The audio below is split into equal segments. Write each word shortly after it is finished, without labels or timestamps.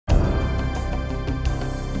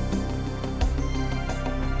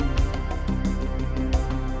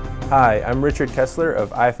Hi, I'm Richard Kessler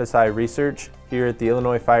of IFSI Research here at the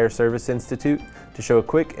Illinois Fire Service Institute to show a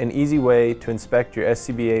quick and easy way to inspect your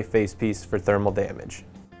SCBA facepiece for thermal damage.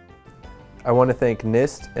 I want to thank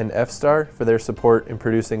NIST and fStar for their support in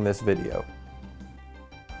producing this video.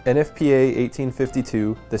 NFPA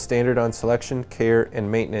 1852, the standard on selection, care, and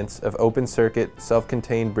maintenance of open-circuit,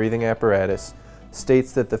 self-contained breathing apparatus,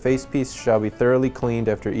 states that the facepiece shall be thoroughly cleaned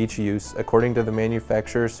after each use according to the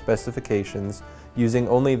manufacturer's specifications, using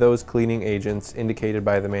only those cleaning agents indicated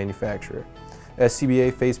by the manufacturer.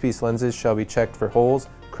 SCBA facepiece lenses shall be checked for holes,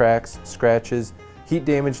 cracks, scratches,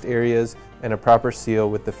 heat-damaged areas, and a proper seal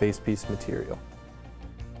with the facepiece material.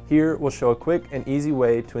 Here we'll show a quick and easy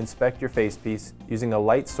way to inspect your facepiece using a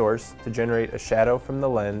light source to generate a shadow from the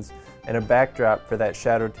lens and a backdrop for that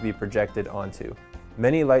shadow to be projected onto.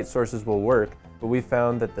 Many light sources will work, but we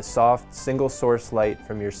found that the soft single source light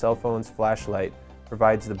from your cell phone's flashlight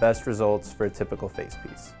provides the best results for a typical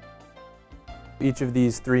facepiece. Each of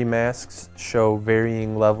these three masks show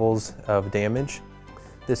varying levels of damage.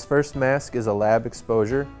 This first mask is a lab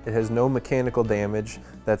exposure. It has no mechanical damage,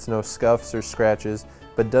 that's no scuffs or scratches,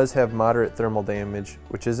 but does have moderate thermal damage,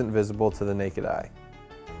 which isn't visible to the naked eye.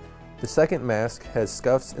 The second mask has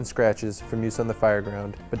scuffs and scratches from use on the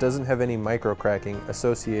fireground, but doesn't have any micro cracking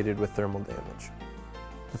associated with thermal damage.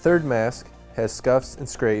 The third mask has scuffs and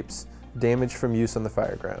scrapes, damage from use on the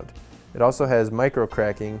fireground. It also has micro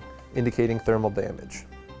cracking, indicating thermal damage.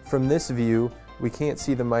 From this view, we can't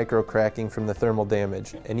see the micro cracking from the thermal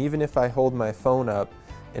damage, and even if I hold my phone up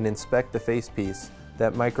and inspect the facepiece,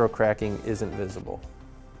 that micro cracking isn't visible.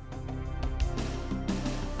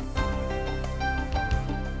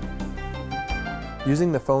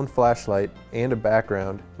 Using the phone flashlight and a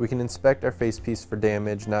background, we can inspect our facepiece for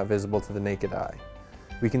damage not visible to the naked eye.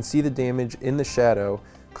 We can see the damage in the shadow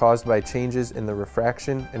caused by changes in the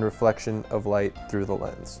refraction and reflection of light through the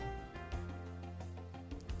lens.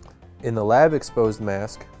 In the lab exposed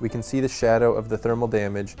mask, we can see the shadow of the thermal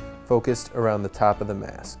damage focused around the top of the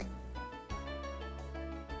mask.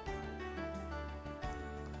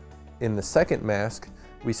 In the second mask,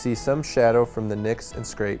 we see some shadow from the nicks and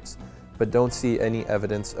scrapes, but don't see any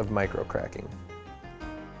evidence of micro cracking.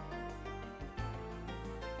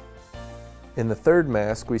 In the third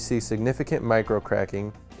mask, we see significant micro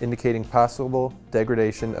cracking, indicating possible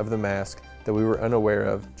degradation of the mask that we were unaware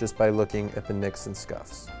of just by looking at the nicks and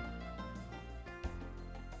scuffs.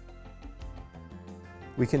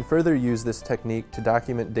 We can further use this technique to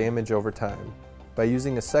document damage over time. By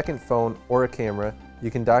using a second phone or a camera,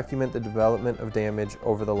 you can document the development of damage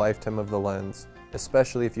over the lifetime of the lens,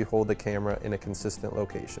 especially if you hold the camera in a consistent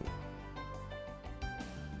location.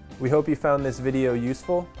 We hope you found this video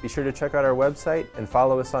useful. Be sure to check out our website and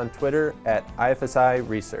follow us on Twitter at IFSI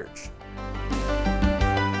Research.